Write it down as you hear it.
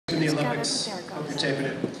the Olympics. Hope you're taping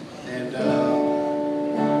it. And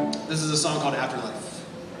this is a song called Afterlife.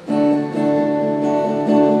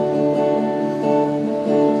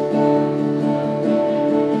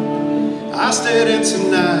 I stayed in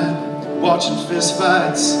tonight, watching fist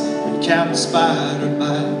fights and counting spider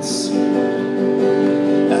bites.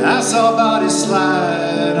 I saw bodies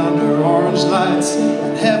slide under orange lights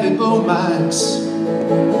and heavy boom mics.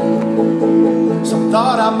 Some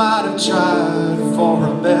thought I might have tried for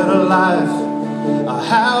a better life, a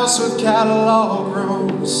house with catalog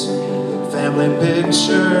rooms, family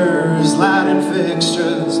pictures, lighting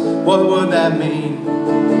fixtures. What would that mean?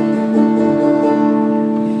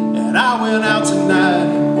 And I went out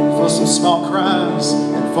tonight for some small crimes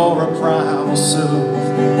and for a primal soothe.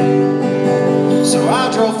 So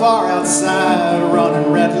I drove far outside,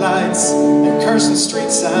 running red lights and cursing street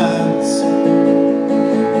signs.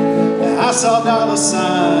 And I saw dollar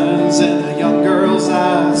signs in a young girl's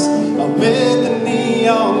eyes amid the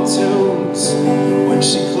neon tunes. When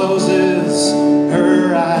she closes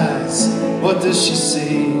her eyes, what does she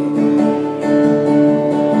see?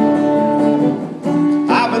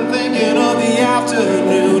 I've been thinking of the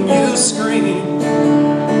afternoon you screamed.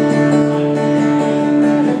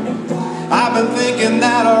 I've been thinking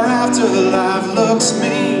that our afterlife looks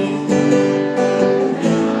mean.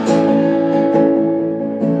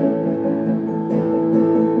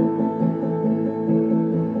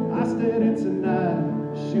 I stayed in tonight,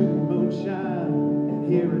 shooting moonshine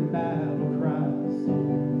and hearing battle cries.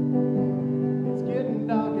 It's getting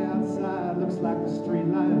dark outside, looks like the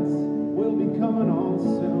streetlights will be coming on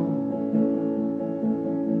soon.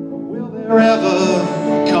 Will there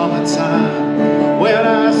ever come a time when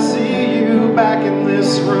I see you back in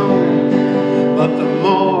this room? But the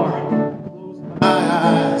more I close my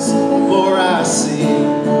eyes, the more I see.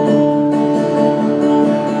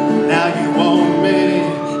 Now you want me,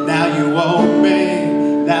 now you want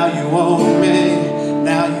me, now you want me,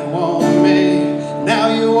 now you want me, now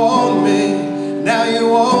you want me, now you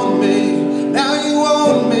want me, now you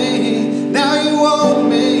want me, now you want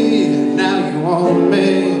me, now you want me,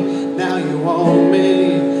 now you want me,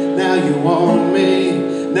 now you want me,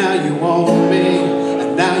 now you want me,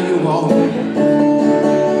 and now you want me.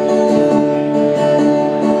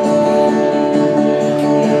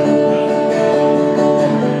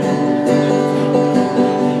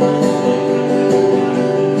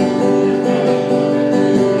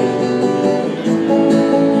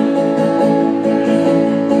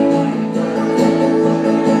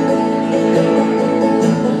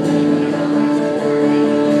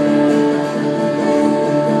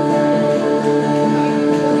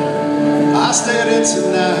 I stayed in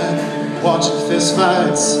tonight, watching fist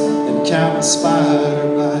fights and counting spider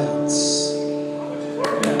bites.